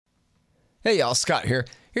Hey y'all, Scott here.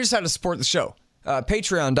 Here's how to support the show.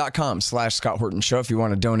 Patreon.com/Scott Horton Show if you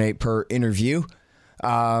want to donate per interview.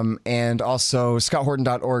 And also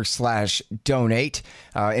ScottHorton.org/donate.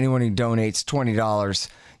 Anyone who donates $20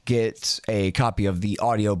 gets a copy of the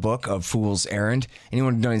audiobook of Fool's Errand.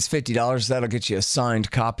 Anyone who donates $50, that'll get you a signed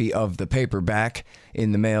copy of the paperback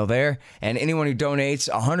in the mail there. And anyone who donates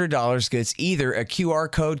 $100 gets either a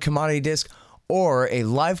QR code commodity disc or a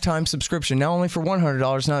lifetime subscription, now only for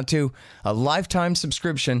 $100, not two, a lifetime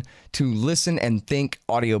subscription to Listen and Think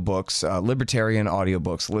audiobooks, libertarian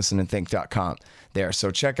audiobooks, listenandthink.com there. So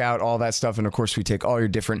check out all that stuff. And of course, we take all your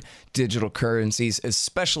different digital currencies,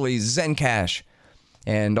 especially Zencash,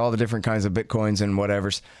 and all the different kinds of Bitcoins and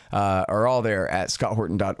whatevers are all there at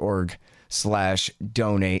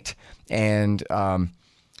scotthorton.org/donate. And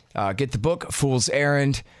get the book, Fool's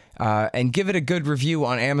Errand, and give it a good review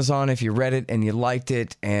on Amazon if you read it and you liked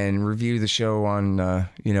it, and review the show on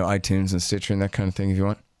iTunes and Stitcher and that kind of thing if you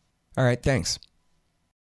want. All right, thanks.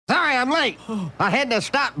 Sorry I'm late. I had to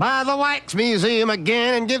stop by the Wax Museum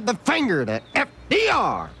again and give the finger to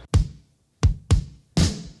FDR.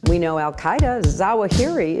 We know al-Qaeda,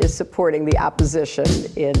 Zawahiri, is supporting the opposition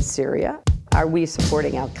in Syria. Are we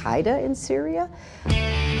supporting al-Qaeda in Syria? Well,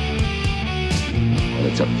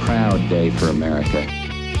 it's a proud day for America.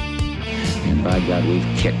 And by God, we've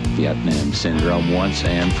kicked Vietnam syndrome once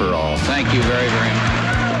and for all. Thank you very, very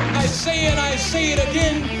much. I say it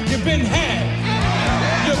again, you've been had.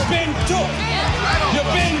 You've been took.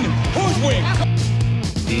 You've been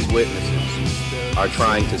hoodwinked. These witnesses are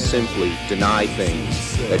trying to simply deny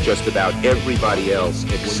things that just about everybody else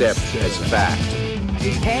accepts as fact.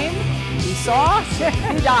 He came, he saw,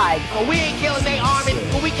 he died. Well, we ain't killing their army,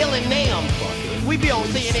 but we killing them. We be on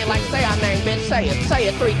CNN like, say our name, bitch, say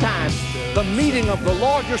it 3 times. The meeting of the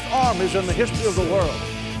largest armies in the history of the world.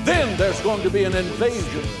 Then there's going to be an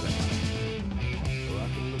invasion.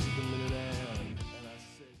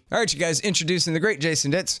 All right, you guys, introducing the great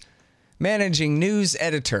Jason Ditz, managing news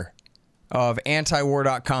editor of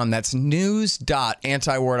antiwar.com. That's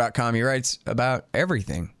news.antiwar.com. He writes about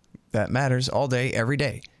everything that matters all day, every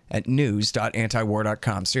day at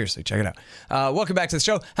news.antiwar.com. Seriously, check it out. Welcome back to the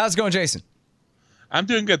show. How's it going, Jason? I'm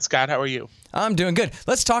doing good, Scott. How are you? I'm doing good.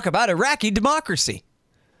 Let's talk about Iraqi democracy.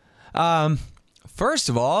 First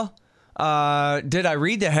of all, did I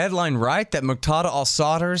read the headline right that Moqtada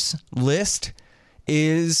al-Sadr's list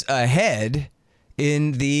is ahead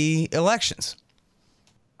in the elections?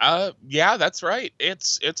 Yeah, that's right.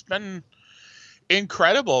 It's been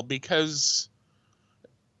incredible because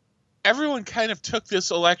everyone kind of took this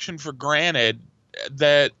election for granted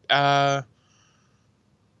that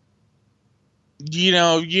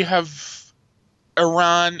you have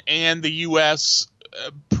Iran and the U.S.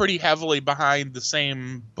 Pretty heavily behind the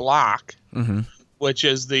same bloc, which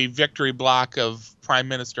is the victory bloc of Prime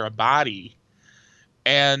Minister Abadi.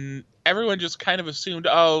 And everyone just kind of assumed,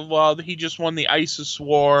 oh, well, he just won the ISIS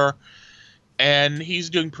war and he's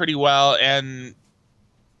doing pretty well and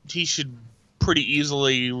he should pretty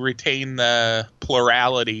easily retain the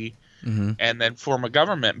plurality and then form a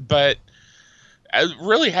government. But it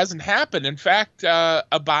really hasn't happened. In fact,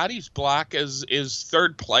 Abadi's bloc is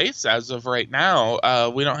third place as of right now.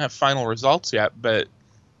 We don't have final results yet, but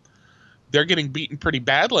they're getting beaten pretty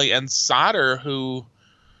badly. And Sadr, who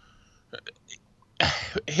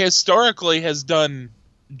historically has done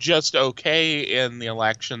just okay in the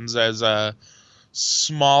elections as a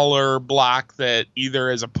smaller bloc that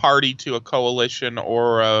either is a party to a coalition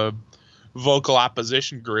or a vocal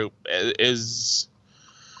opposition group, is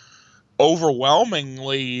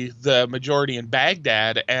overwhelmingly the majority in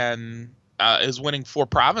Baghdad and is winning 4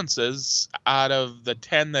 provinces out of the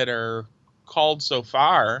 10 that are called so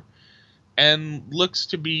far, and looks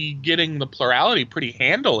to be getting the plurality pretty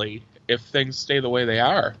handily if things stay the way they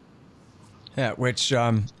are. Yeah, which,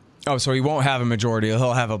 so he won't have a majority.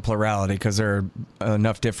 He'll have a plurality because there are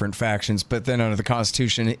enough different factions. But then under the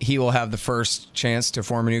Constitution, he will have the first chance to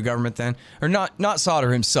form a new government then? Or not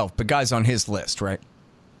Sadr himself, but guys on his list, right?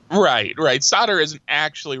 Right. Sadr isn't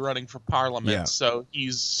actually running for parliament, so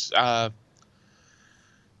he's...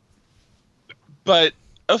 but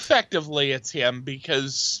effectively it's him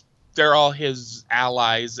because they're all his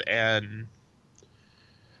allies and...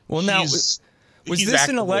 Well, now, was this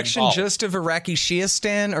an election just of Iraqi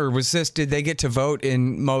Shiistan, or did they get to vote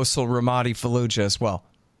in Mosul, Ramadi, Fallujah as well?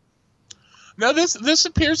 No, this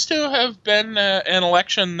appears to have been an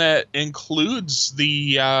election that includes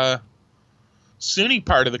the Sunni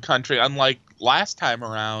part of the country, unlike last time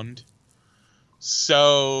around.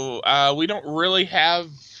 So we don't really have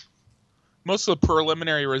most of the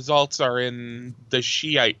preliminary results are in the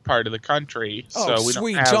Shiite part of the country. Oh, so we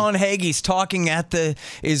sweet. don't have... John Hagee's talking at the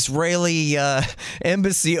Israeli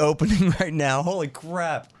embassy opening right now. Holy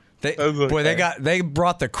crap. They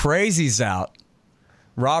brought the crazies out.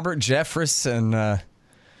 Robert Jeffress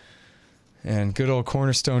and good old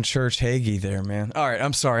Cornerstone Church Hagee there, man. All right,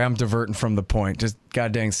 I'm sorry. I'm diverting from the point. Just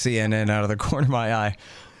goddamn CNN out of the corner of my eye.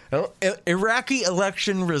 Iraqi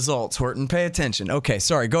election results, Horton. Pay attention. Okay,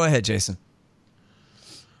 sorry. Go ahead, Jason.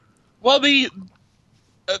 Well, the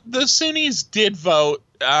Sunnis did vote.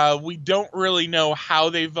 We don't really know how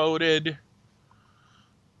they voted.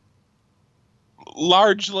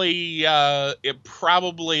 Largely, it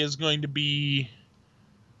probably is going to be...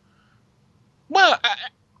 Well,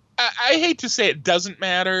 I hate to say it doesn't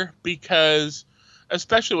matter, because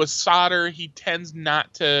especially with al-Sadr, he tends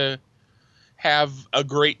not to have a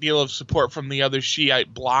great deal of support from the other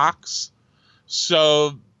Shiite blocs.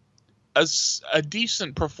 So a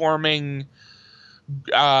decent performing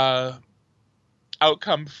outcome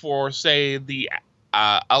for, say, the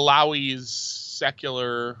Alawi's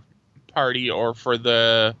secular party or for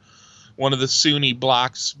one of the Sunni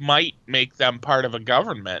blocs might make them part of a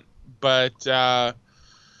government. But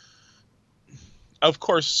of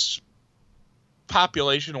course,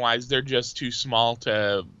 population-wise, they're just too small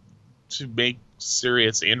to make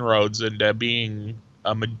serious inroads into being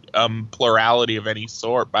a plurality of any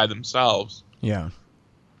sort by themselves. Yeah.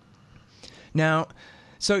 Now,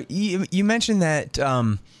 so you mentioned that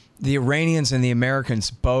the Iranians and the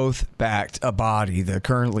Americans both backed Abadi, the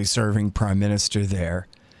currently serving prime minister there.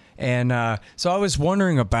 And so I was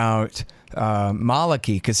wondering about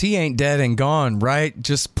Maliki, because he ain't dead and gone, right?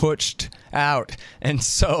 Just pushed out. And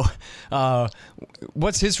so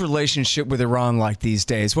what's his relationship with Iran like these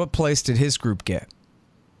days? What place did his group get?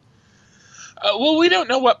 Well, we don't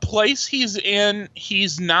know what place he's in.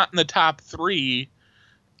 He's not in the top three.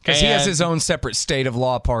 Because he has his own separate state of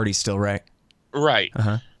law party still, right? Right.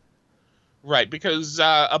 Uh-huh. Right, because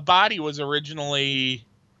Abadi was originally,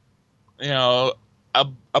 Abadi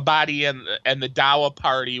and the Dawa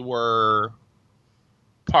party were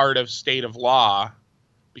part of state of law,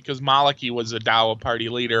 because Maliki was a Dawa party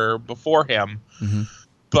leader before him. Mm-hmm.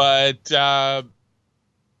 But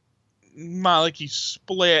Maliki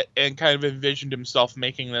split and kind of envisioned himself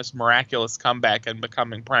making this miraculous comeback and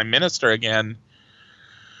becoming prime minister again,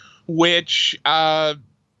 which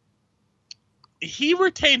he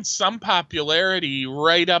retained some popularity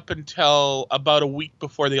right up until about a week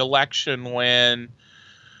before the election, when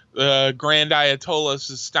the Grand Ayatollah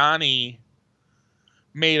Sistani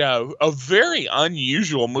made a very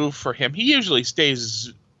unusual move for him. He usually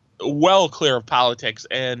stays well clear of politics,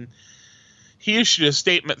 and he issued a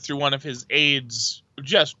statement through one of his aides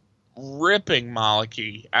just ripping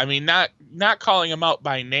Maliki. I mean, not calling him out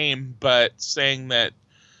by name, but saying that,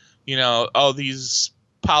 these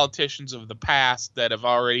politicians of the past that have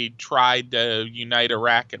already tried to unite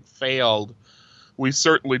Iraq and failed, we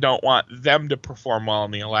certainly don't want them to perform well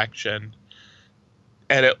in the election.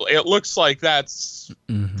 And it looks like that's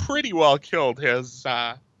pretty well killed his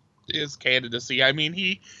candidacy. I mean,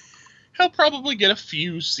 he'll probably get a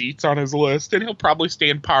few seats on his list, and he'll probably stay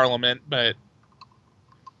in parliament, but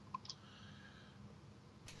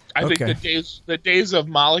I think the days of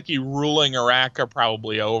Maliki ruling Iraq are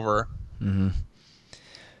probably over. Mm-hmm.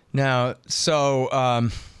 Now, so, I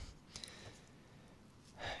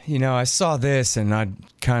saw this and I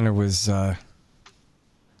kind of was, I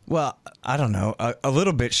don't know, a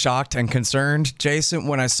little bit shocked and concerned, Jason,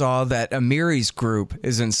 when I saw that Amiri's group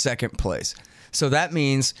is in second place. So that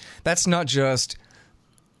means that's not just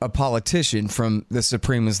a politician from the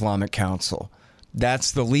Supreme Islamic Council.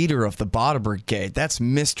 That's the leader of the Bada Brigade. That's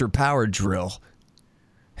Mr. Power Drill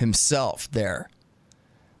himself there.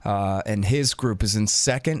 And his group is in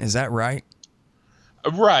second. Is that right?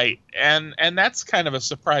 Right. And that's kind of a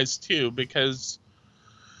surprise, too, because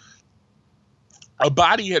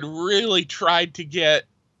Abadi had really tried to get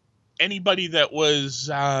anybody that was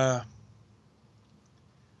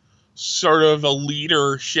sort of a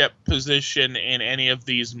leadership position in any of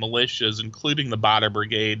these militias, including the Bada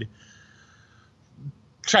Brigade,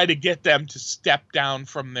 try to get them to step down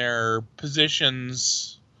from their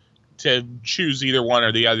positions to choose either one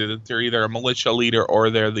or the other, that they're either a militia leader or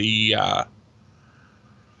they're the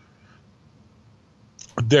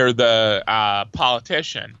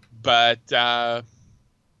politician. But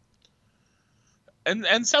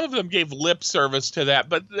and some of them gave lip service to that,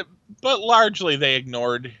 but largely they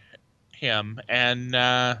ignored him, and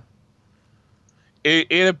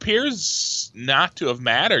it appears not to have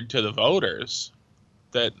mattered to the voters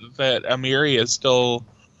that Amiri is still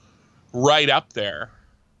right up there.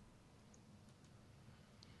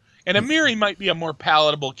 And Amiri might be a more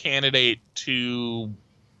palatable candidate to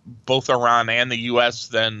both Iran and the U.S.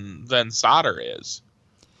 than Sadr is.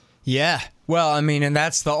 Yeah. Well, I mean, and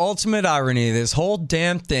that's the ultimate irony of this whole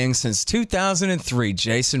damn thing since 2003,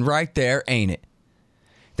 Jason, right there, ain't it?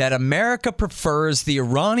 That America prefers the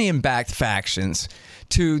Iranian-backed factions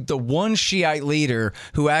to the one Shiite leader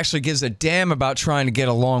who actually gives a damn about trying to get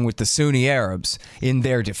along with the Sunni Arabs in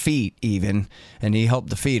their defeat, even, and he helped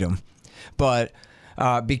defeat them. But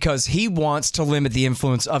because he wants to limit the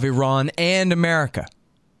influence of Iran and America.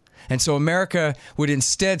 And so America would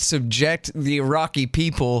instead subject the Iraqi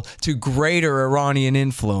people to greater Iranian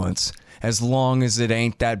influence, as long as it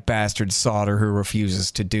ain't that bastard Sadr who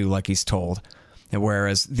refuses to do like he's told.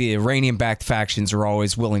 Whereas the Iranian-backed factions are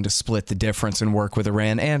always willing to split the difference and work with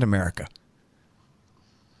Iran and America.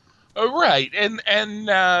 Right, and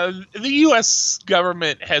the U.S.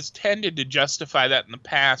 government has tended to justify that in the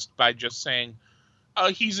past by just saying, "Oh,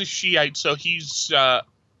 he's a Shiite, so he's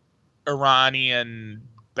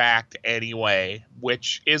Iranian-backed anyway,"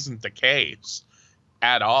 which isn't the case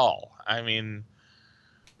at all. I mean,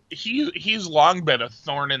 he's long been a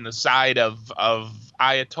thorn in the side of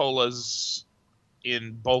Ayatollahs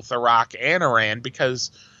in both Iraq and Iran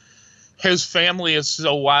because his family is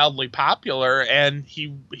so wildly popular, and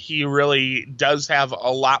he really does have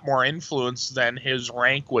a lot more influence than his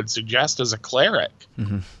rank would suggest as a cleric.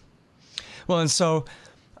 Mm-hmm. Well, and so,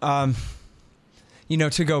 to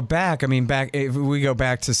go back, if we go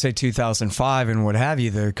back to, say, 2005 and what have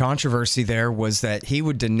you, the controversy there was that he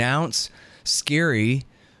would denounce Sciri,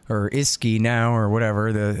 or ISKI now, or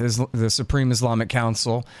whatever, the Supreme Islamic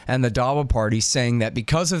Council and the Dawa Party, saying that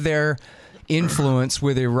because of their influence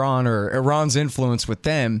with Iran, or Iran's influence with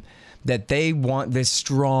them, that they want this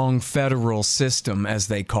strong federal system, as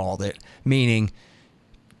they called it, meaning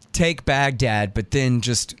take Baghdad, but then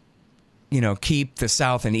just, keep the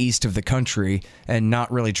south and east of the country and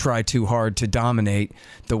not really try too hard to dominate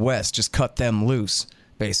the West, just cut them loose,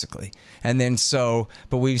 basically. And then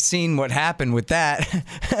but we've seen what happened with that,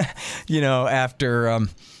 after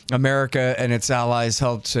America and its allies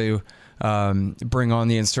helped to bring on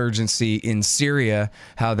the insurgency in Syria,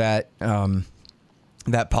 how that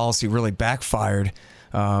policy really backfired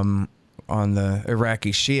on the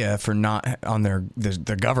Iraqi Shia for not, on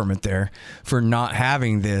the government there, for not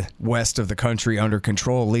having the west of the country under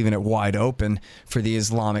control, leaving it wide open for the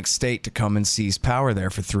Islamic State to come and seize power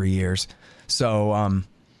there for 3 years. So,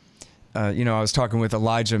 I was talking with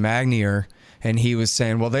Elijah Magnier, and he was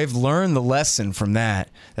saying, well, they've learned the lesson from that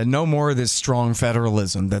no more of this strong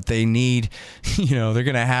federalism, that they need, they're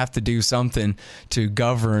going to have to do something to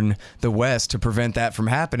govern the West to prevent that from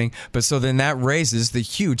happening. But so then that raises the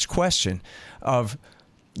huge question of,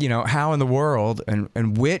 how in the world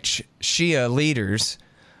and which Shia leaders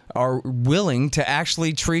are willing to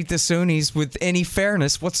actually treat the Sunnis with any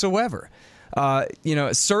fairness whatsoever.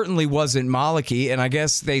 It certainly wasn't Maliki, and I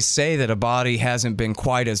guess they say that Abadi hasn't been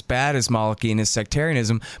quite as bad as Maliki in his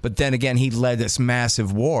sectarianism, but then again, he led this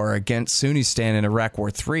massive war against Sunnistan in Iraq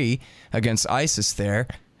War III against ISIS there.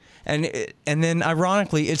 And then,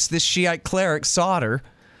 ironically, it's this Shiite cleric, Sadr,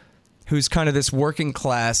 who's kind of this working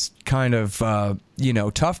class kind of,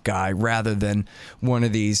 tough guy, rather than one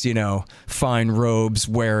of these, fine robes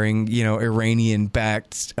wearing,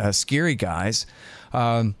 Iranian-backed Sciri guys.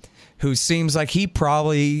 Who seems like he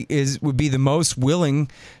probably would be the most willing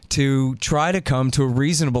to try to come to a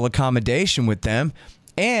reasonable accommodation with them,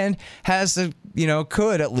 and has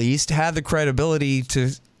could at least have the credibility to,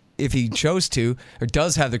 if he chose to, or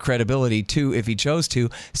does have the credibility to, if he chose to,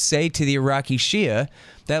 say to the Iraqi Shia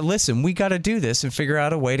that, listen, we got to do this and figure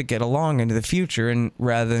out a way to get along into the future, and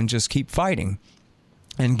rather than just keep fighting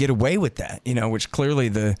and get away with that, which clearly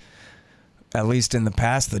at least in the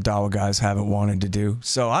past, the Dawa guys haven't wanted to do.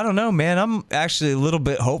 So I don't know, man. I'm actually a little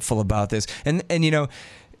bit hopeful about this. And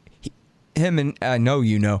him, and I know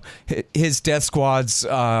his death squads,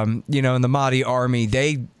 in the Mahdi army,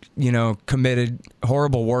 they, committed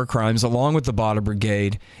horrible war crimes along with the Badr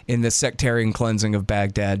Brigade in the sectarian cleansing of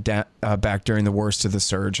Baghdad back during the worst of the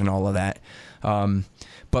surge and all of that.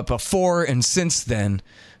 But before and since then,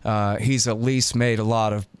 he's at least made a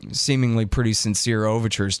lot of seemingly pretty sincere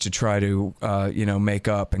overtures to try to, make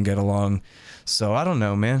up and get along. So I don't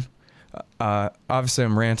know, man. Obviously,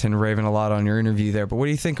 I'm ranting and raving a lot on your interview there, but what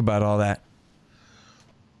do you think about all that?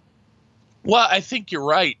 Well, I think you're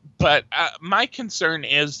right, but my concern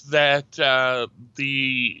is that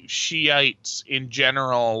the Shiites in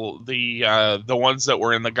general, the ones that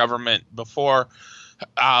were in the government before,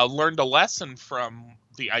 learned a lesson from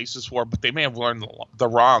the ISIS war, but they may have learned the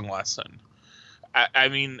wrong lesson. I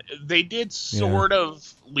mean, they did sort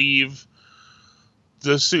of leave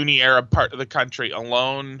the Sunni Arab part of the country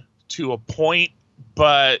alone to a point,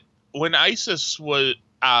 but when ISIS really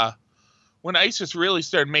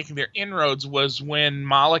started making their inroads was when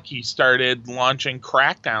Maliki started launching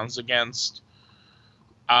crackdowns against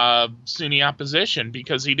Sunni opposition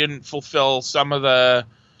because he didn't fulfill some of the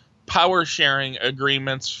power sharing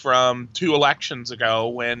agreements from 2 elections ago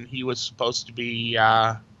when he was supposed to be,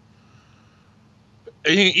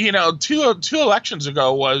 2 elections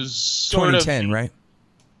ago was sort 2010, of, right?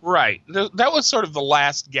 Right. That was sort of the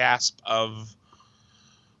last gasp of,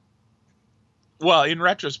 well, in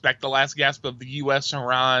retrospect, the last gasp of the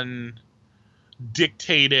U.S.-Iran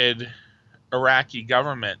dictated Iraqi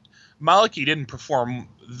government. Maliki didn't perform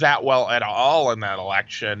that well at all in that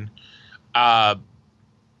election.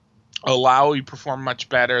 Alawi performed much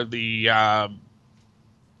better. The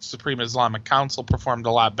Supreme Islamic Council performed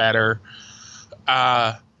a lot better.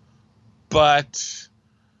 But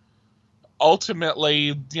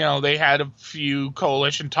ultimately, they had a few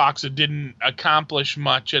coalition talks that didn't accomplish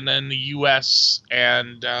much, and then the U.S.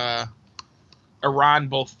 and Iran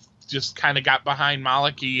both just kind of got behind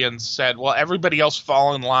Maliki and said, well, everybody else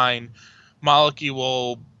fall in line. Maliki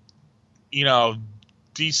will,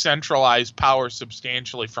 decentralize power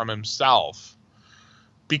substantially from himself.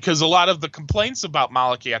 Because a lot of the complaints about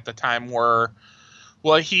Maliki at the time were,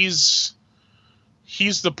 well, he's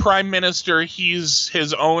the prime minister, he's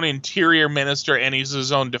his own interior minister, and he's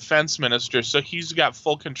his own defense minister. So he's got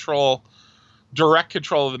full control, direct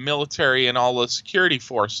control of the military and all the security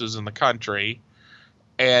forces in the country.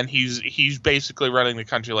 And he's basically running the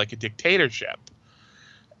country like a dictatorship.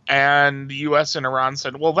 And the U.S. and Iran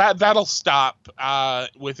said, well, that'll stop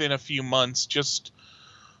within a few months. Just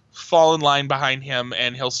fall in line behind him,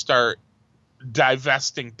 and he'll start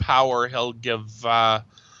divesting power. He'll give the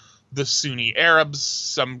Sunni Arabs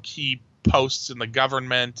some key posts in the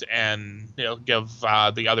government, and he'll give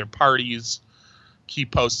the other parties key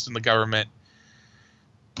posts in the government.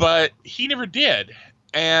 But he never did.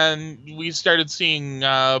 And we started seeing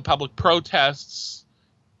public protests,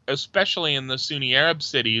 especially in the Sunni Arab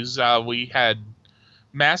cities. We had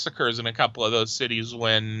massacres in a couple of those cities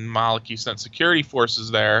when Maliki sent security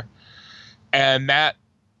forces there. And that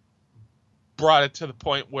brought it to the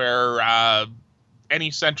point where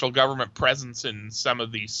any central government presence in some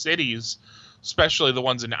of these cities, especially the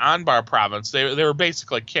ones in Anbar province, they were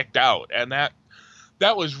basically kicked out. And that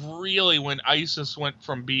was really when ISIS went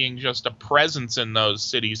from being just a presence in those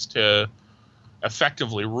cities to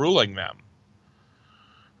effectively ruling them.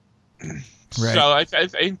 Right. So I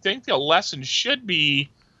think the lesson should be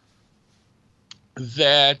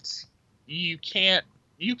that you can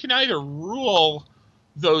either rule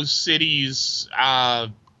those cities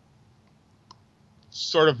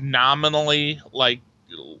sort of nominally, like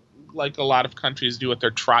a lot of countries do with their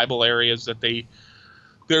tribal areas, that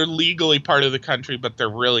they're legally part of the country, but they're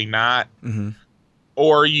really not. Mm-hmm.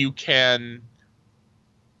 Or you can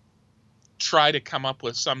try to come up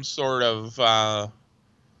with some sort of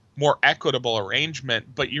more equitable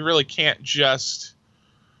arrangement, but you really can't just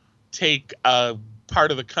take a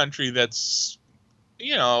part of the country that's,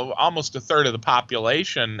 almost a third of the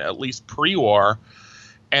population, at least pre-war,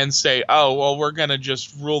 and say, oh, well, we're going to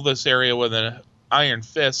just rule this area with an iron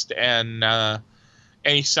fist, and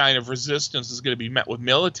any sign of resistance is going to be met with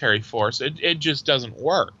military force. It just doesn't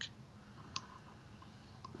work.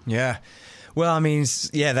 Yeah. Well, I mean,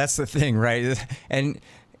 yeah, that's the thing, right? And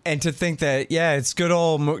to think that, yeah, it's good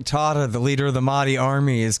old Moqtada, the leader of the Mahdi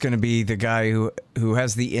army, is going to be the guy who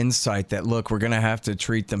has the insight that, look, we're going to have to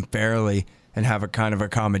treat them fairly and have a kind of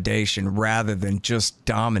accommodation rather than just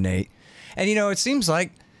dominate. And, it seems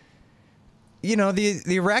like, the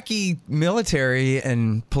Iraqi military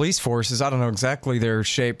and police forces, I don't know exactly their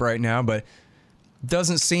shape right now, but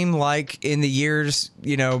doesn't seem like in the years,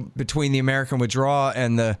 between the American withdrawal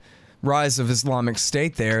and the rise of Islamic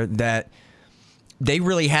State there, that they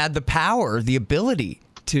really had the power, the ability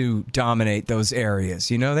to dominate those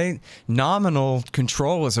areas. Nominal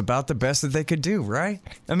control was about the best that they could do, right?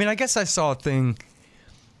 I mean, I guess I saw a thing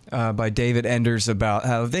by David Enders about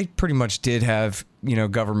how they pretty much did have,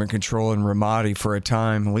 government control in Ramadi for a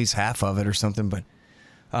time, at least half of it or something. But,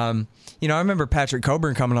 I remember Patrick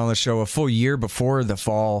Coburn coming on the show a full year before the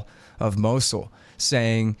fall of Mosul,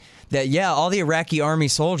 saying that, yeah, all the Iraqi army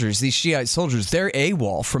soldiers, these Shiite soldiers, they're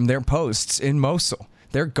AWOL from their posts in Mosul.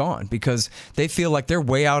 They're gone because they feel like they're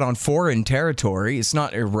way out on foreign territory. It's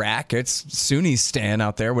not Iraq, it's Sunnistan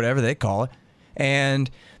out there, whatever they call it.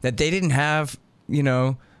 And that they didn't have,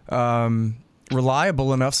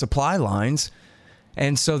 reliable enough supply lines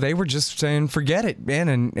And so they were just saying, forget it, man,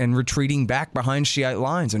 and retreating back behind Shiite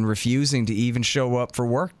lines and refusing to even show up for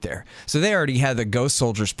work there. So they already had the ghost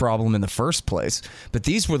soldiers problem in the first place. But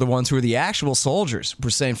these were the ones who were the actual soldiers, were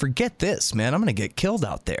saying, forget this, man, I'm going to get killed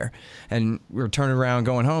out there. And we're turning around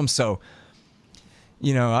going home. So,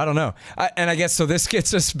 you know, I don't know. And I guess so this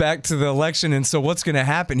gets us back to the election. And so what's going to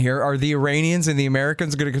happen here? Are the Iranians and the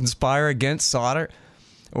Americans going to conspire against Sadr?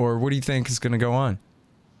 Or what do you think is going to go on?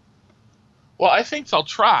 Well, I think they'll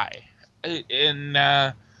try,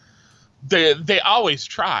 and they always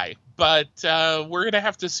try. But we're going to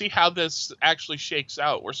have to see how this actually shakes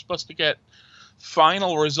out. We're supposed to get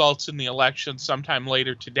final results in the election sometime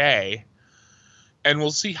later today, and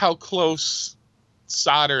we'll see how close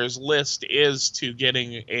Sadr's list is to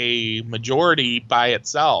getting a majority by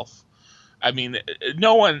itself. I mean,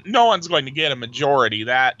 no one's going to get a majority.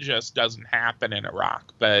 That just doesn't happen in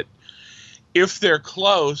Iraq. But if they're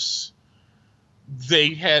close,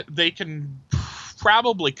 they can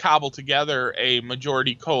probably cobble together a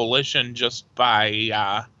majority coalition just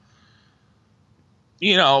by,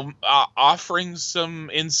 offering some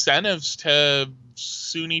incentives to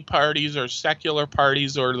Sunni parties or secular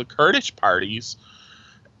parties or the Kurdish parties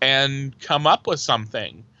and come up with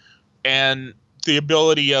something. And the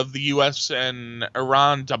ability of the U.S. and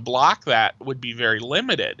Iran to block that would be very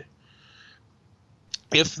limited.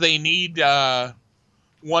 If they need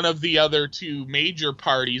one of the other two major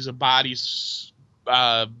parties, a Badi's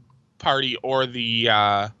party or the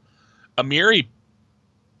Amiri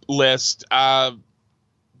list, that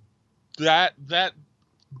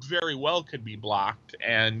very well could be blocked,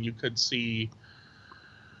 and you could see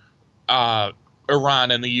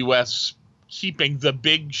Iran and the U.S. keeping the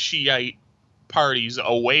big Shiite parties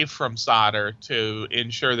away from Sadr to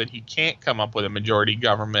ensure that he can't come up with a majority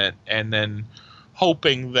government, and then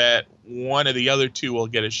hoping that one of the other two will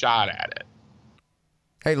get a shot at it.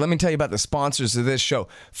 Hey, let me tell you about the sponsors of this show.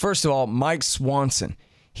 First of all, Mike Swanson.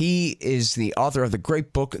 He is the author of the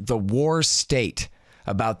great book, The War State,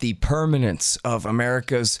 about the permanence of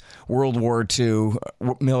America's World War II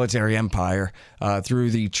military empire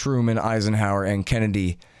through the Truman, Eisenhower, and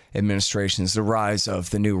Kennedy administrations, the rise of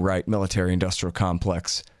the new right military-industrial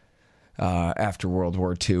complex after World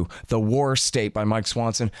War II. The War State by Mike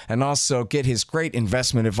Swanson. And also get his great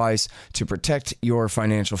investment advice to protect your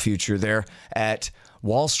financial future there at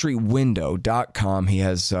wallstreetwindow.com. He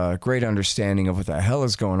has a great understanding of what the hell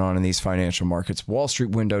is going on in these financial markets.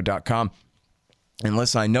 wallstreetwindow.com.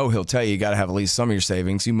 Unless I know he'll tell you got to have at least some of your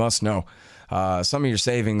savings. You must know. Some of your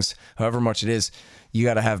savings, however much it is, you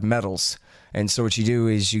got to have metals. And so what you do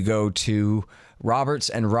is you go to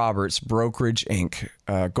Roberts & Roberts Brokerage Inc.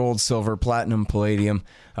 Gold, silver, platinum, palladium.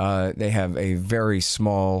 They have a very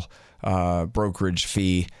small brokerage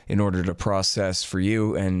fee in order to process for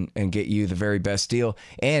you and get you the very best deal.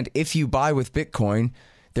 And if you buy with Bitcoin,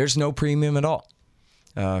 there's no premium at all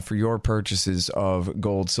for your purchases of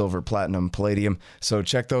gold, silver, platinum, palladium. So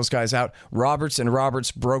check those guys out. Roberts &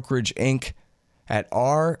 Roberts Brokerage Inc. at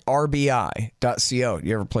rrbi.co.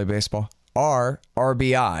 You ever play baseball?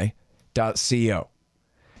 rrbi.co.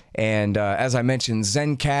 And as I mentioned,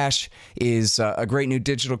 Zencash is a great new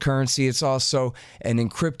digital currency. It's also an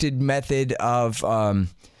encrypted method of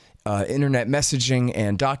internet messaging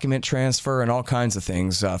and document transfer and all kinds of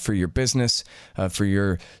things for your business, for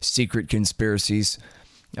your secret conspiracies.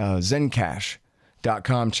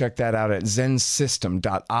 Zencash.com. Check that out at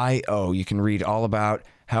zensystem.io. You can read all about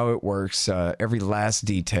how it works, every last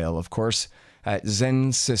detail, of course, at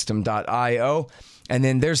zensystem.io. And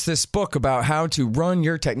then there's this book about how to run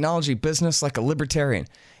your technology business like a libertarian.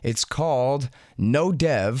 It's called No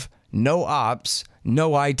Dev, No Ops,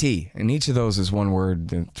 No IT. And each of those is one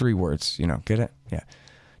word, 3 words. You know, get it? Yeah.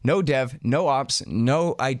 No Dev, No Ops,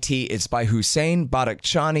 No IT. It's by Hussein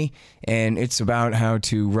Badakhshani, and it's about how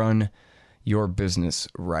to run your business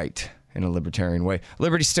right in a libertarian way.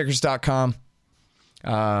 LibertyStickers.com.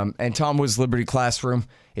 And Tom Wood's Liberty Classroom.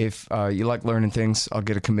 If you like learning things, I'll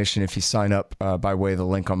get a commission if you sign up by way of the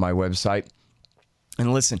link on my website.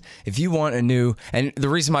 And listen, if you want a new, and the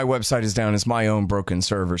reason my website is down is my own broken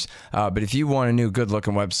servers, but if you want a new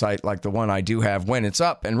good-looking website like the one I do have when it's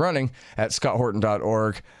up and running at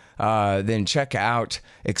scotthorton.org, then check out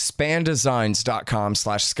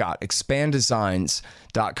expanddesigns.com/Scott,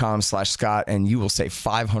 expanddesigns.com/Scott, and you will save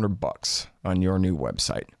 $500 on your new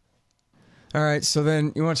website. All right, so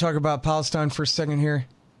then you want to talk about Palestine for a second here?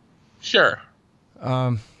 Sure.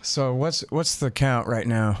 So what's the count right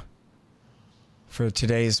now for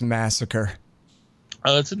today's massacre?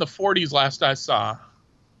 It's in the 40s last I saw.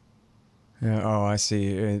 Yeah, oh, I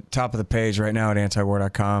see. Top of the page right now at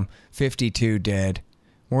antiwar.com. 52 dead,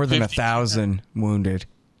 More than 1,000 wounded.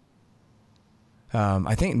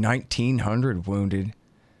 I think 1,900 wounded,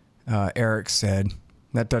 Eric said.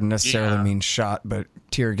 That doesn't necessarily mean shot, but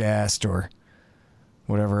tear gassed or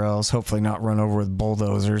whatever else. Hopefully not run over with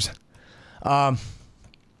bulldozers. And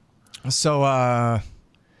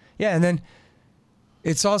then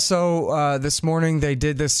it's also this morning they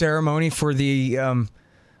did the ceremony for the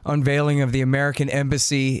unveiling of the American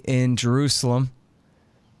embassy in Jerusalem.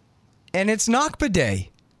 And it's Nakba Day.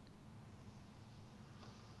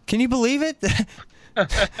 Can you believe it?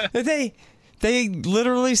 They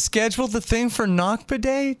literally scheduled the thing for Nakba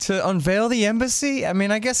Day to unveil the embassy? I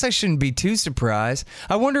mean, I guess I shouldn't be too surprised.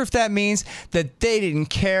 I wonder if that means that they didn't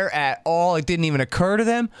care at all, it didn't even occur to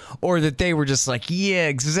them, or that they were just like, yeah,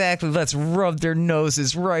 exactly, let's rub their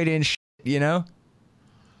noses right in you know?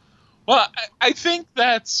 Well, I think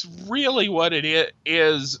that's really what it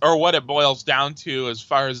is, or what it boils down to as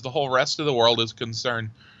far as the whole rest of the world is concerned.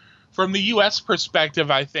 From the U.S.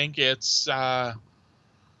 perspective, I think it's, Nakba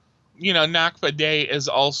Day is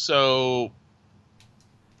also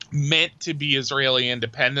meant to be Israeli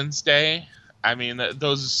Independence Day. I mean,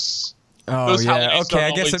 those holidays okay,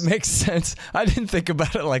 I guess it makes sense. I didn't think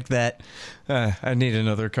about it like that. I need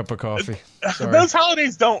another cup of coffee. Those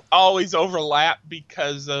holidays don't always overlap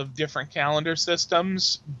because of different calendar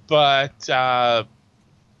systems, but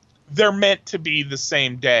they're meant to be the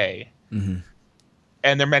same day. Mm-hmm.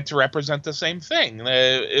 And they're meant to represent the same thing,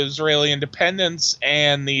 the Israeli independence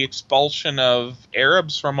and the expulsion of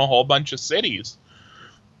Arabs from a whole bunch of cities.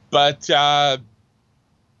 But so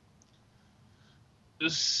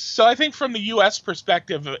I think from the U.S.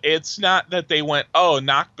 perspective, it's not that they went, oh,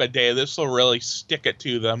 Nakba Day, this will really stick it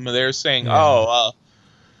to them. They're saying,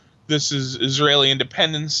 this is Israeli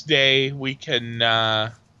Independence Day. We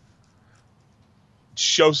can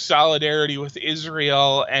show solidarity with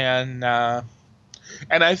Israel.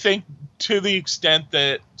 And I think to the extent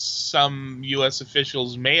that some U.S.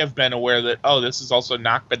 officials may have been aware that, oh, this is also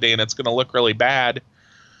Nakba Day and it's going to look really bad,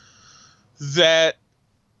 that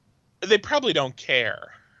they probably don't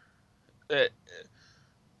care.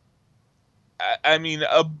 I mean,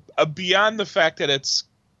 beyond the fact that it's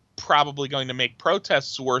probably going to make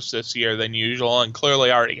protests worse this year than usual, and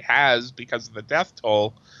clearly already has because of the death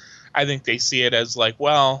toll, I think they see it as like,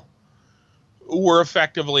 well, we're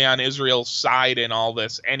effectively on Israel's side in all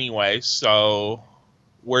this anyway, so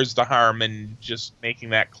where's the harm in just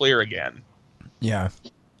making that clear again? Yeah.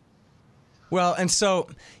 Well, and so,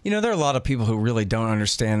 there are a lot of people who really don't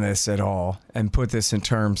understand this at all and put this in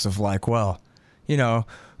terms of like, well,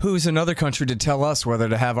 who's another country to tell us whether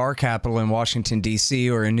to have our capital in Washington, D.C.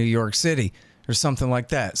 or in New York City or something like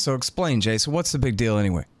that? So explain, Jason, what's the big deal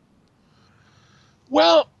anyway?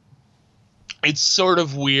 Well, it's sort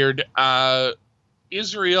of weird.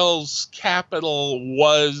 Israel's capital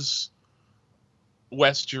was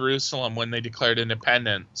West Jerusalem when they declared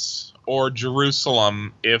independence, or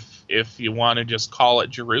Jerusalem if you want to just call it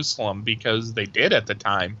Jerusalem, because they did at the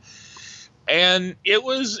time. And it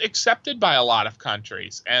was accepted by a lot of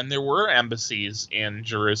countries, and there were embassies in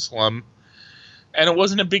Jerusalem. And it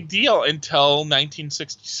wasn't a big deal until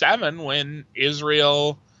 1967 when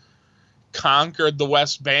Israel conquered the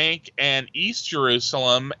West Bank and East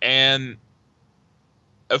Jerusalem and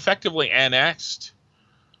effectively annexed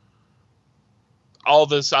all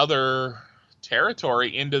this other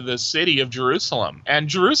territory into the city of Jerusalem. And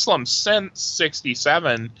Jerusalem since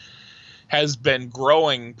 67 has been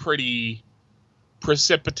growing pretty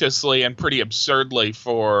precipitously and pretty absurdly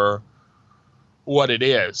for what it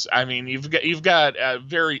is. I mean, you've got a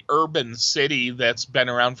very urban city that's been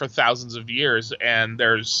around for thousands of years, and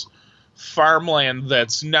there's farmland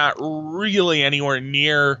that's not really anywhere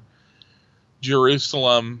near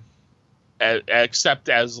Jerusalem, except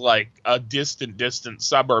as like a distant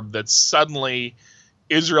suburb that suddenly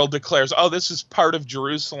Israel declares, oh, this is part of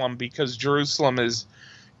Jerusalem because Jerusalem is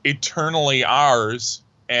eternally ours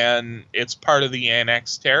and it's part of the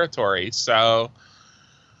annexed territory. So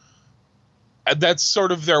that's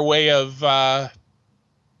sort of their way of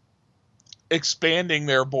expanding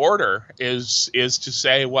their border is to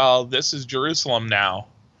say, well, this is Jerusalem now.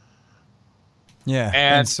 Yeah.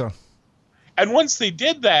 And once they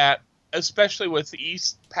did that, especially with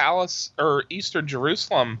Eastern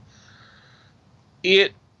Jerusalem,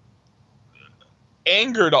 it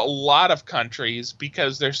angered a lot of countries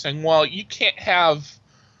because they're saying, well, you can't have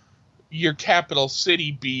your capital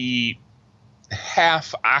city be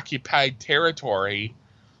half occupied territory.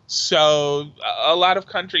 So a lot of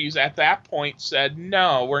countries at that point said,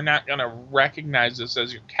 no, we're not going to recognize this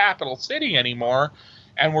as your capital city anymore.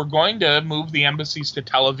 And we're going to move the embassies to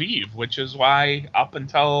Tel Aviv, which is why up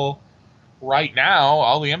until right now,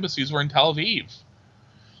 all the embassies were in Tel Aviv.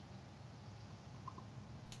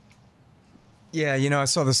 Yeah, I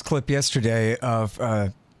saw this clip yesterday of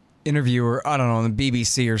interviewer, I don't know, on the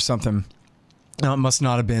BBC or something. No, it must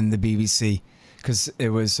not have been the BBC, because it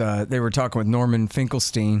was they were talking with Norman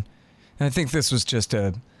Finkelstein, and I think this was just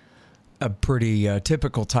a pretty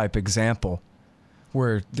typical type example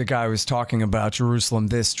where the guy was talking about Jerusalem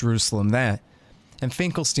this, Jerusalem that, and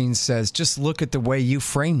Finkelstein says, just look at the way you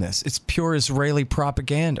frame this. It's pure Israeli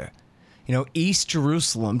propaganda. East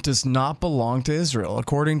Jerusalem does not belong to Israel.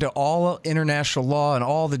 According to all international law and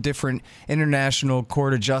all the different international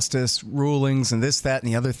court of justice rulings and this, that, and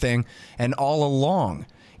the other thing, and all along,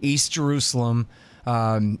 East Jerusalem,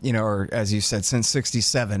 or as you said, since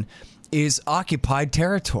 1967, is occupied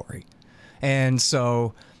territory. And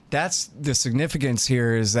so that's the significance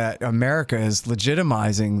here, is that America is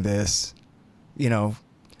legitimizing this,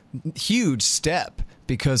 huge step.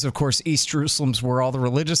 Because, of course, East Jerusalem's where all the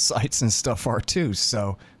religious sites and stuff are, too.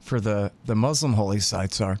 So, for the Muslim holy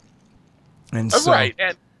sites are. And so, right.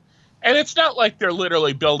 And it's not like they're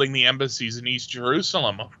literally building the embassies in East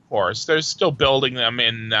Jerusalem, of course. They're still building them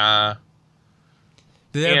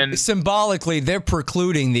symbolically, they're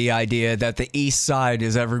precluding the idea that the East Side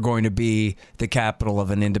is ever going to be the capital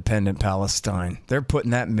of an independent Palestine. They're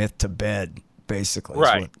putting that myth to bed, basically.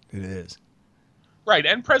 Right. That's what it is. Right,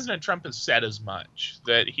 and President Trump has said as much,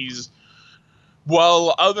 that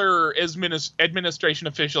while other administration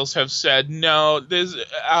officials have said, no,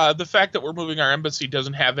 the fact that we're moving our embassy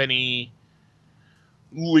doesn't have any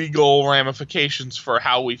legal ramifications for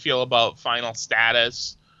how we feel about final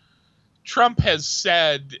status. Trump has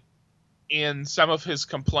said in some of his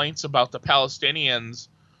complaints about the Palestinians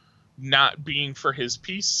not being for his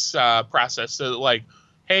peace process, that like,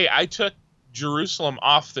 hey, I took Jerusalem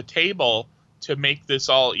off the table to make this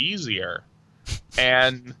all easier.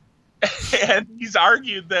 And he's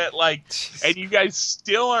argued that, like, and you guys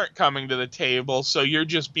still aren't coming to the table, so you're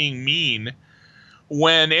just being mean.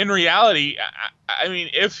 When in reality, I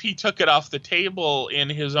mean, if he took it off the table in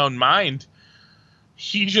his own mind,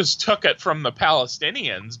 he just took it from the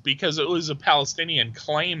Palestinians, because it was a Palestinian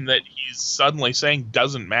claim that he's suddenly saying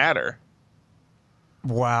doesn't matter.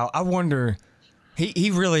 Wow, I wonder...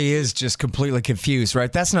 He really is just completely confused,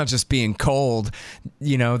 right? That's not just being cold,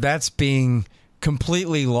 that's being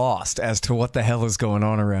completely lost as to what the hell is going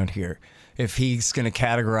on around here. If he's going to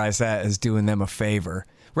categorize that as doing them a favor,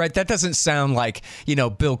 right? That doesn't sound like,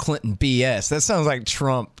 Bill Clinton BS. That sounds like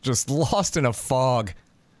Trump just lost in a fog.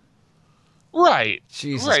 Right.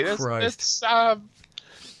 Jesus right. Christ.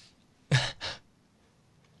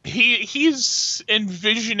 He's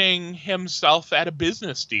envisioning himself at a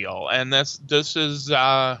business deal, and this is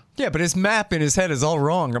yeah, but his map in his head is all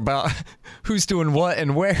wrong about who's doing what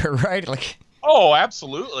and where, right? Like, oh,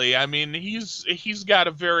 absolutely. I mean, he's got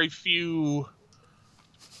a very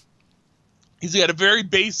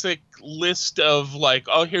basic list of, like,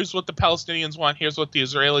 oh, here's what the Palestinians want, here's what the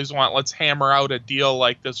Israelis want, let's hammer out a deal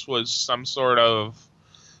like this was some sort of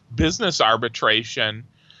business arbitration.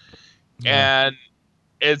 Yeah. And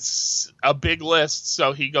it's a big list,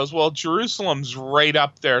 so he goes, well, Jerusalem's right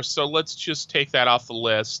up there, so let's just take that off the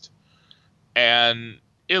list, and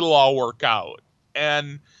it'll all work out.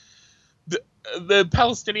 And the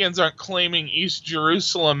Palestinians aren't claiming East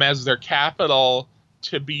Jerusalem as their capital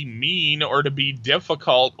to be mean or to be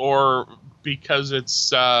difficult or because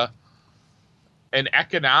it's an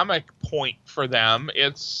economic point for them.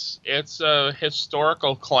 It's a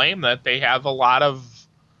historical claim that they have a lot of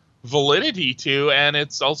validity to, and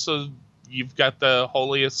it's also, you've got the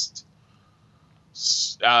holiest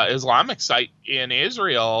Islamic site in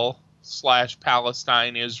Israel /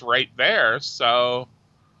 Palestine is right there. So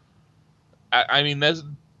I mean,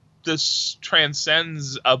 this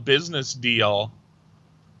transcends a business deal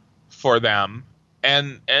for them,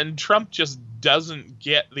 and Trump just doesn't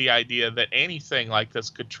get the idea that anything like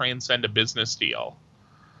this could transcend a business deal.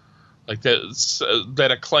 Like that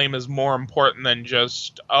a claim is more important than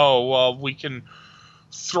just, oh, well, we can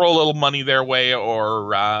throw a little money their way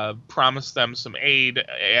or promise them some aid,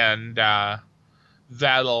 and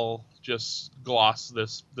that'll just gloss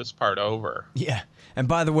this part over. Yeah. And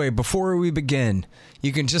by the way, before we begin,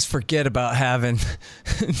 you can just forget about having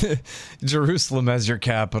Jerusalem as your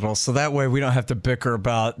capital. So that way we don't have to bicker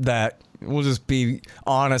about that. We'll just be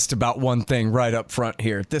honest about one thing right up front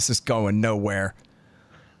here. This is going nowhere.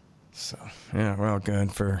 So, yeah, well,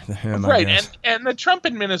 good for him, right, I guess. And the Trump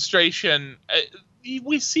administration,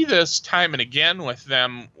 we see this time and again with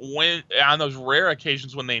them when on those rare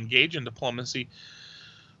occasions when they engage in diplomacy.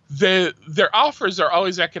 Their offers are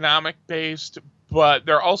always economic based, but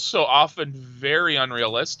they're also often very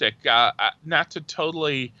unrealistic. Not to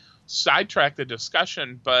totally sidetrack the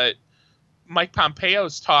discussion, but Mike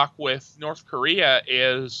Pompeo's talk with North Korea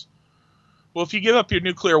is, well, if you give up your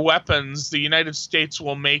nuclear weapons, the United States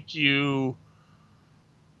will make you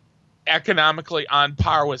economically on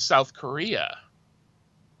par with South Korea.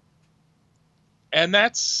 And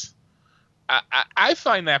that's, I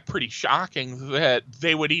find that pretty shocking that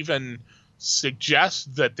they would even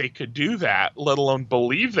suggest that they could do that, let alone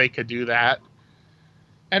believe they could do that.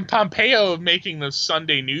 And Pompeo, making the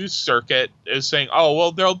Sunday news circuit, is saying, oh,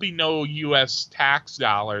 well, there'll be no U.S. tax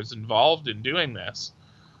dollars involved in doing this.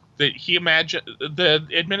 That the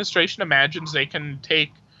administration imagines they can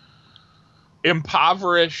take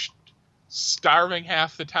impoverished, starving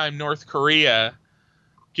half the time North Korea,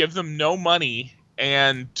 give them no money,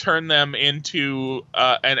 and turn them into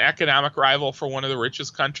an economic rival for one of the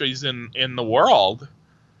richest countries in the world,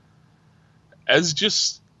 as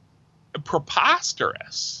just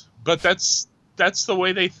preposterous. But that's the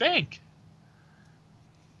way they think.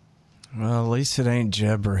 Well, at least it ain't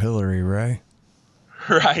Jeb or Hillary, right?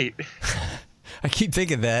 Right. I keep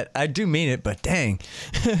thinking that. I do mean it, but dang.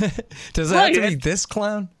 Does it have to be this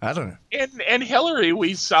clown? I don't know. And Hillary,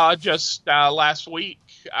 we saw just last week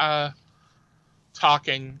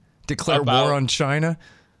talking Declare war on China?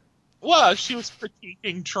 Well, she was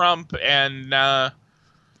critiquing Trump, and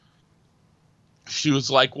she was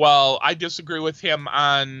like, well, I disagree with him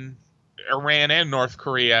on Iran and North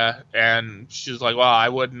Korea. And she's like, well, I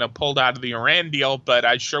wouldn't have pulled out of the Iran deal, but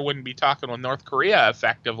I sure wouldn't be talking with North Korea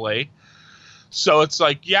effectively. So it's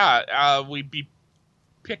like, yeah, we'd be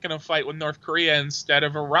picking a fight with North Korea instead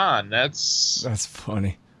of Iran. That's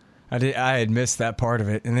funny. I had missed that part of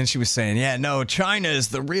it. And then she was saying, yeah, no, China is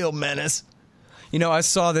the real menace. You know, I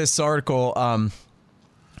saw this article. I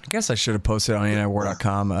guess I should have posted it on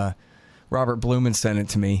antiwar.com. Robert Blumen sent it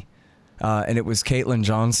to me. And it was Caitlin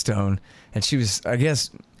Johnstone. And she was, I guess,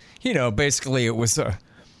 you know, basically it was a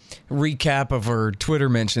recap of her Twitter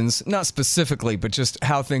mentions. Not specifically, but just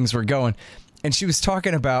how things were going. And she was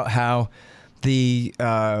talking about how the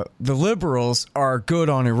liberals are good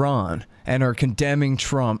on Iran and are condemning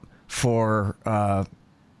Trump for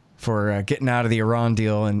getting out of the Iran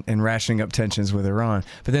deal and rationing up tensions with Iran.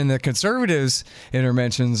 But then the conservatives in her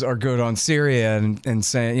mentions are good on Syria and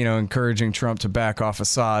saying, you know, encouraging Trump to back off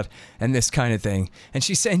Assad and this kind of thing. And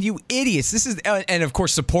she's saying, you idiots, this is, and of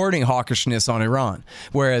course supporting hawkishness on Iran.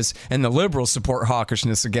 And the liberals support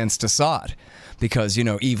hawkishness against Assad because, you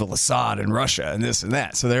know, evil Assad and Russia and this and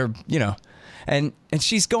that. So they're, you know, and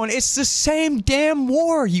she's going, it's the same damn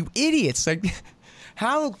war, you idiots. Like,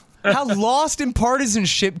 how lost in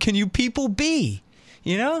partisanship can you people be?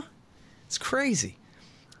 You know? It's crazy.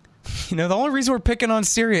 You know, the only reason we're picking on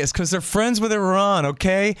Syria is because they're friends with Iran,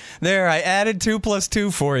 okay? There, I added 2 +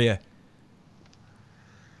 2 for you.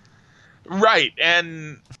 Right,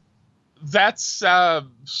 and that's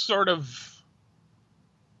sort of,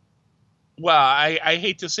 well, I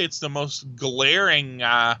hate to say it's the most glaring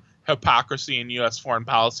hypocrisy in U.S. foreign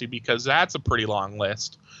policy because that's a pretty long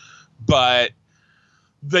list. But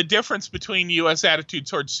the difference between U.S. attitude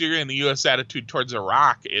towards Syria and the U.S. attitude towards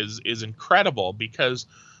Iraq is incredible because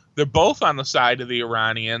they're both on the side of the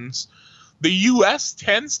Iranians. The U.S.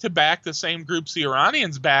 tends to back the same groups the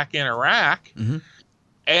Iranians back in Iraq. Mm-hmm.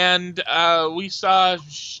 And we saw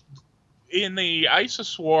in the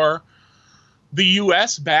ISIS war, the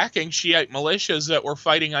U.S. backing Shiite militias that were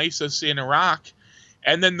fighting ISIS in Iraq.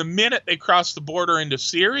 And then the minute they cross the border into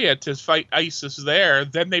Syria to fight ISIS there,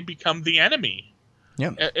 then they become the enemy.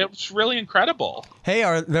 Yep. It was really incredible. Hey,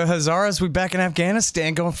 are the Hazaras we back in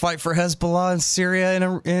Afghanistan going to fight for Hezbollah in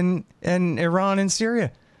Syria and Iran and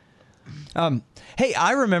Syria? Hey,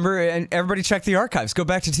 I remember, and everybody check the archives. Go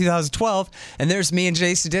back to 2012, and there's me and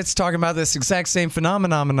Jason Ditz talking about this exact same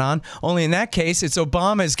phenomenon. Only in that case, it's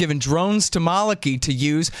Obama has given drones to Maliki to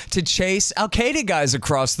use to chase al-Qaeda guys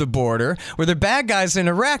across the border, where they're bad guys in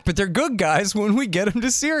Iraq, but they're good guys when we get them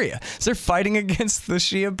to Syria. So they're fighting against the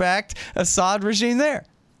Shia-backed Assad regime there.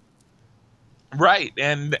 Right,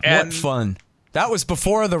 and what fun. That was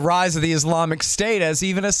before the rise of the Islamic State as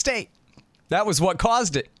even a state. That was what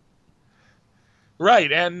caused it.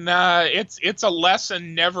 Right, and it's a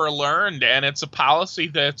lesson never learned, and it's a policy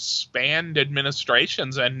that's spanned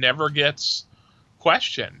administrations and never gets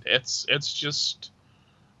questioned. It's just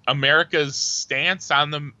America's stance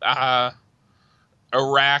on the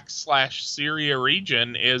Iraq/Syria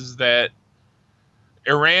region is that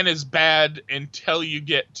Iran is bad until you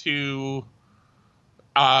get to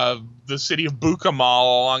the city of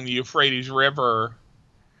Bukamal along the Euphrates River,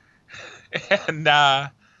 and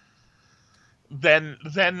then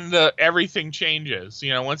everything changes.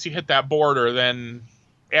 You know, once you hit that border, then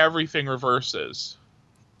everything reverses.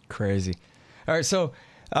 Crazy. All right, so,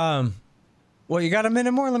 well, you got a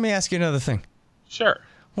minute more? Let me ask you another thing. Sure.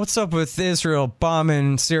 What's up with Israel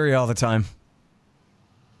bombing Syria all the time?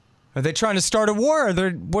 Are they trying to start a war,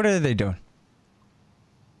 or what are they doing?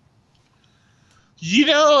 You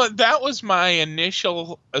know, that was my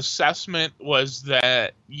initial assessment, was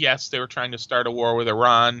that, yes, they were trying to start a war with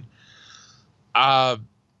Iran.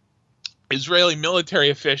 Israeli military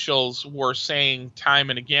officials were saying time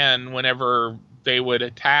and again, whenever they would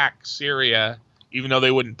attack Syria, even though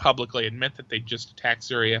they wouldn't publicly admit that they just attacked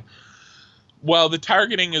Syria, well, the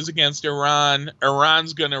targeting is against Iran.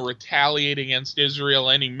 Iran's going to retaliate against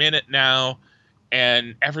Israel any minute now,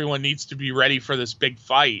 and everyone needs to be ready for this big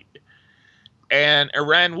fight. And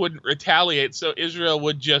Iran wouldn't retaliate, so Israel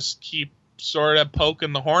would just keep sort of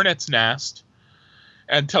poking the hornet's nest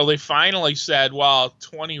until they finally said, well,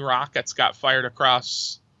 20 rockets got fired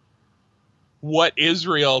across what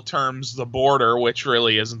Israel terms the border, which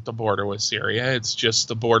really isn't the border with Syria. It's just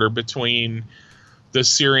the border between the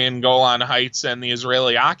Syrian Golan Heights and the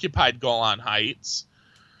Israeli-occupied Golan Heights.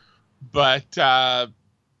 But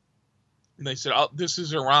they said, oh, this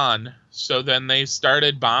is Iran. So then they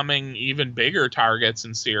started bombing even bigger targets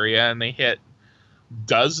in Syria, and they hit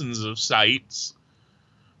dozens of sites.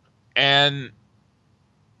 And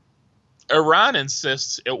Iran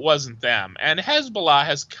insists it wasn't them. And Hezbollah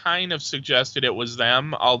has kind of suggested it was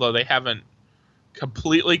them, although they haven't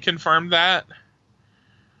completely confirmed that.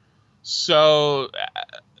 So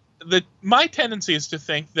my tendency is to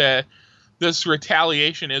think that this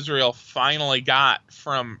retaliation Israel finally got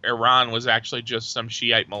from Iran was actually just some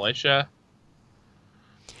Shiite militia.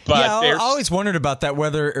 But yeah, I always wondered about that,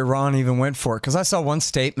 whether Iran even went for it, because I saw one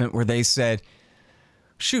statement where they said,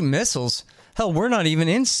 shoot missiles? Hell, we're not even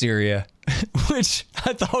in Syria, which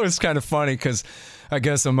I thought was kind of funny, because I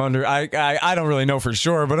guess I'm under, I don't really know for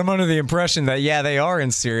sure, but I'm under the impression that, yeah, they are in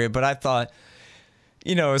Syria. But I thought,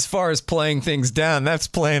 you know, as far as playing things down, that's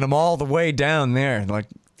playing them all the way down there. Like,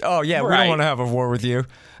 oh, yeah, we don't want to have a war with you.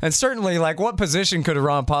 And certainly, like, what position could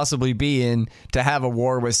Iran possibly be in to have a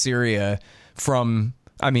war with Syria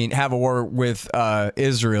have a war with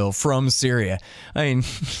Israel from Syria? I mean,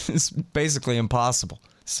 it's basically impossible.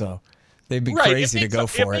 So they'd be crazy to go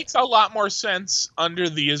for it. It makes a lot more sense under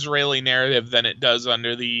the Israeli narrative than it does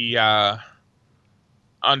under the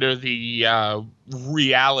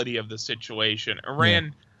reality of the situation.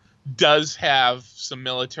 Iran does have some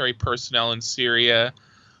military personnel in Syria.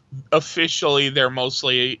 Officially, they're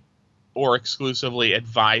mostly or exclusively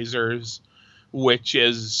advisors, which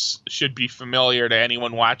should be familiar to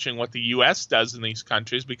anyone watching what the U.S. does in these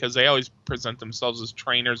countries, because they always present themselves as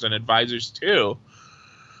trainers and advisors too.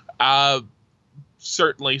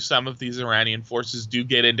 Certainly, some of these Iranian forces do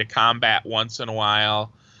get into combat once in a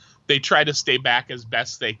while. They try to stay back as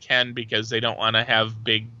best they can because they don't want to have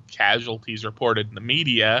big casualties reported in the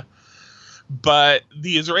media. But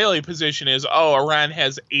the Israeli position is, Iran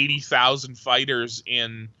has 80,000 fighters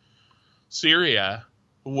in Syria,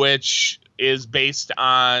 which is based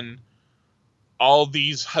on all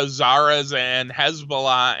these Hazaras and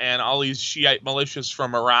Hezbollah and all these Shiite militias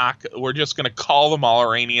from Iraq. We're just going to call them all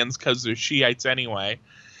Iranians because they're Shiites anyway.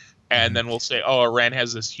 And then we'll say, Iran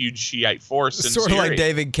has this huge Shiite force in Syria. Sort of like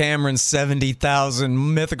David Cameron's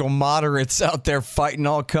 70,000 mythical moderates out there fighting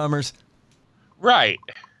all comers. Right.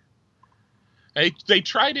 They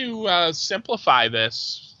try to simplify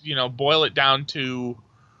this, boil it down to,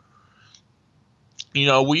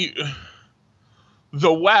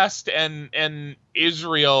 the West and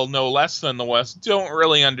Israel, no less than the West, don't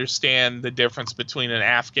really understand the difference between an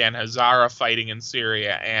Afghan Hazara fighting in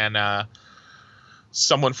Syria and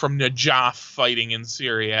someone from Najaf fighting in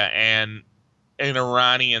Syria and an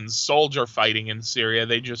Iranian soldier fighting in Syria.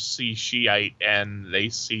 They just see Shiite and they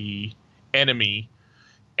see enemy.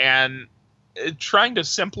 And trying to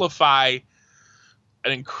simplify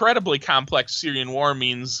an incredibly complex Syrian war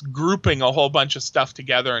means grouping a whole bunch of stuff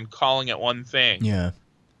together and calling it one thing. Yeah.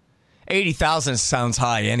 80,000 sounds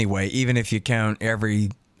high anyway, even if you count every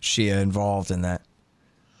Shia involved in that.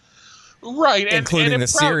 Right. Including the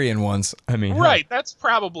Syrian ones. I mean, right. That's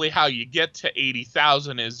probably how you get to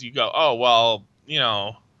 80,000 is you go,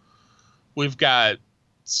 we've got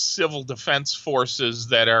civil defense forces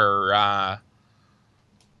that are,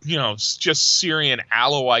 just Syrian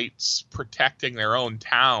Alawites protecting their own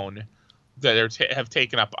town that have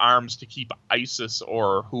taken up arms to keep ISIS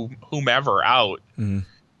or whomever out. Mm.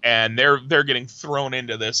 And they're getting thrown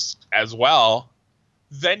into this as well.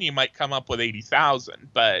 Then you might come up with 80,000.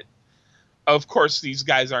 But of course, these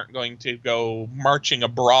guys aren't going to go marching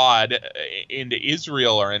abroad into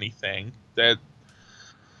Israel or anything. That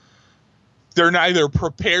they're neither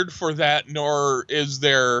prepared for that, nor is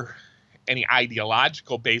there any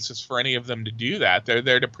ideological basis for any of them to do that. They're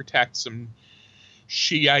there to protect some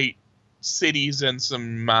Shiite cities and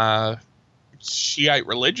some Shiite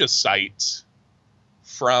religious sites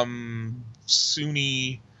from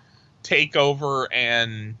Sunni takeover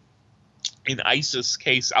and, in ISIS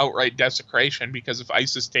case, outright desecration, because if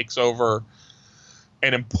ISIS takes over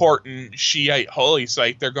an important Shiite holy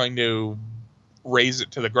site, they're going to raze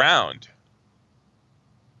it to the ground.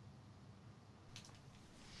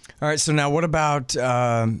 All right, so now what about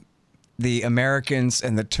the Americans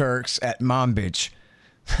and the Turks at Manbij?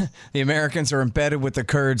 The Americans are embedded with the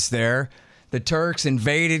Kurds there. The Turks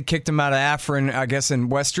invaded, kicked them out of Afrin, I guess, in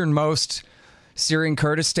westernmost Syrian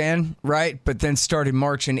Kurdistan, right? But then started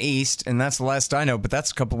marching east, and that's the last I know, but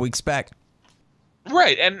that's a couple weeks back.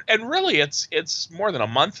 Right, and really it's more than a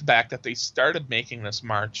month back that they started making this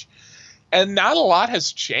march, and not a lot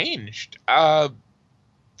has changed.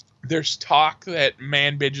 There's talk that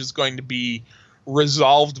Manbij is going to be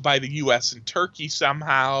resolved by the U.S. and Turkey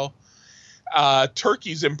somehow.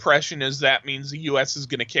 Turkey's impression is that means the U.S. is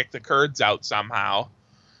going to kick the Kurds out somehow.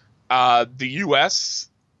 The U.S.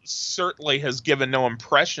 certainly has given no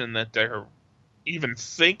impression that they're even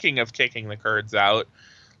thinking of kicking the Kurds out,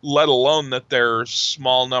 let alone that their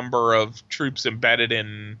small number of troops embedded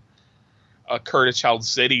in a Kurdish-held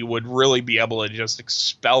city would really be able to just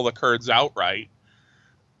expel the Kurds outright.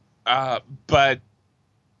 But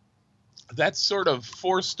that sort of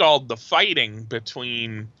forestalled the fighting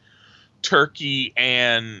between Turkey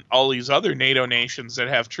and all these other NATO nations that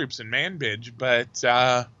have troops in Manbij,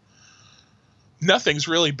 but nothing's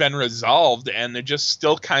really been resolved, and they're just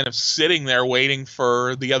still kind of sitting there waiting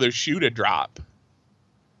for the other shoe to drop.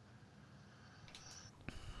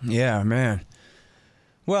 Yeah, man.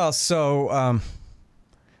 Well, so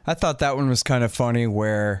I thought that one was kind of funny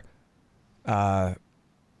where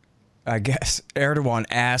I guess Erdogan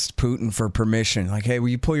asked Putin for permission. Like, hey, will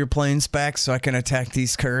you pull your planes back so I can attack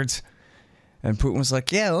these Kurds? And Putin was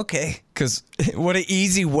like, yeah, okay. Because what an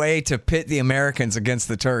easy way to pit the Americans against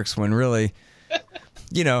the Turks when really,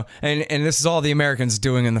 you know, and this is all the Americans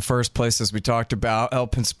doing in the first place, as we talked about,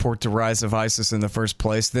 helping support the rise of ISIS in the first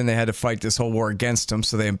place. Then they had to fight this whole war against them,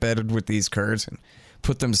 so they embedded with these Kurds and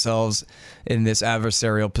put themselves in this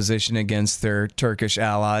adversarial position against their Turkish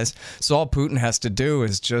allies. So all Putin has to do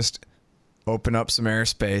is just open up some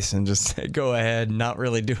airspace and just say, go ahead, not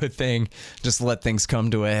really do a thing, just let things come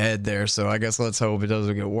to a head there. So I guess let's hope it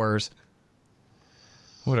doesn't get worse.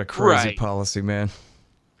 What a crazy policy, man.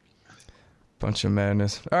 Bunch of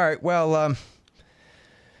madness. All right, well,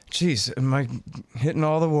 geez, am I hitting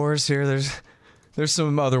all the wars here? There's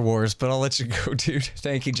some other wars, but I'll let you go, dude.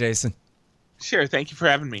 Thank you, Jason. Sure, thank you for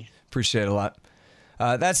having me. Appreciate it a lot.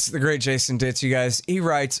 That's the great Jason Ditz, you guys. He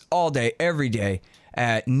writes all day, every day,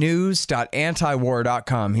 at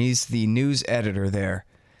news.antiwar.com. He's the news editor there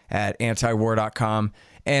at antiwar.com.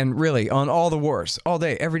 And really, on all the wars, all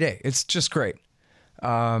day, every day. It's just great.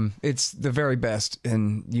 It's the very best,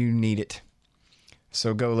 and you need it.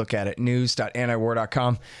 So go look at it,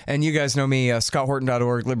 news.antiwar.com. And you guys know me,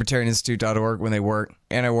 scotthorton.org, libertarianinstitute.org when they work.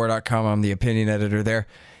 Antiwar.com, I'm the opinion editor there.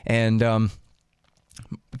 And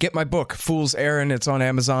get my book, Fool's Errand. It's on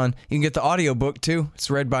Amazon. You can get the audiobook, too. It's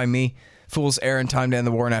read by me. Fool's Errand, Time to End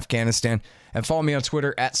the War in Afghanistan. And follow me on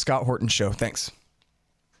Twitter at Scott Horton Show. Thanks.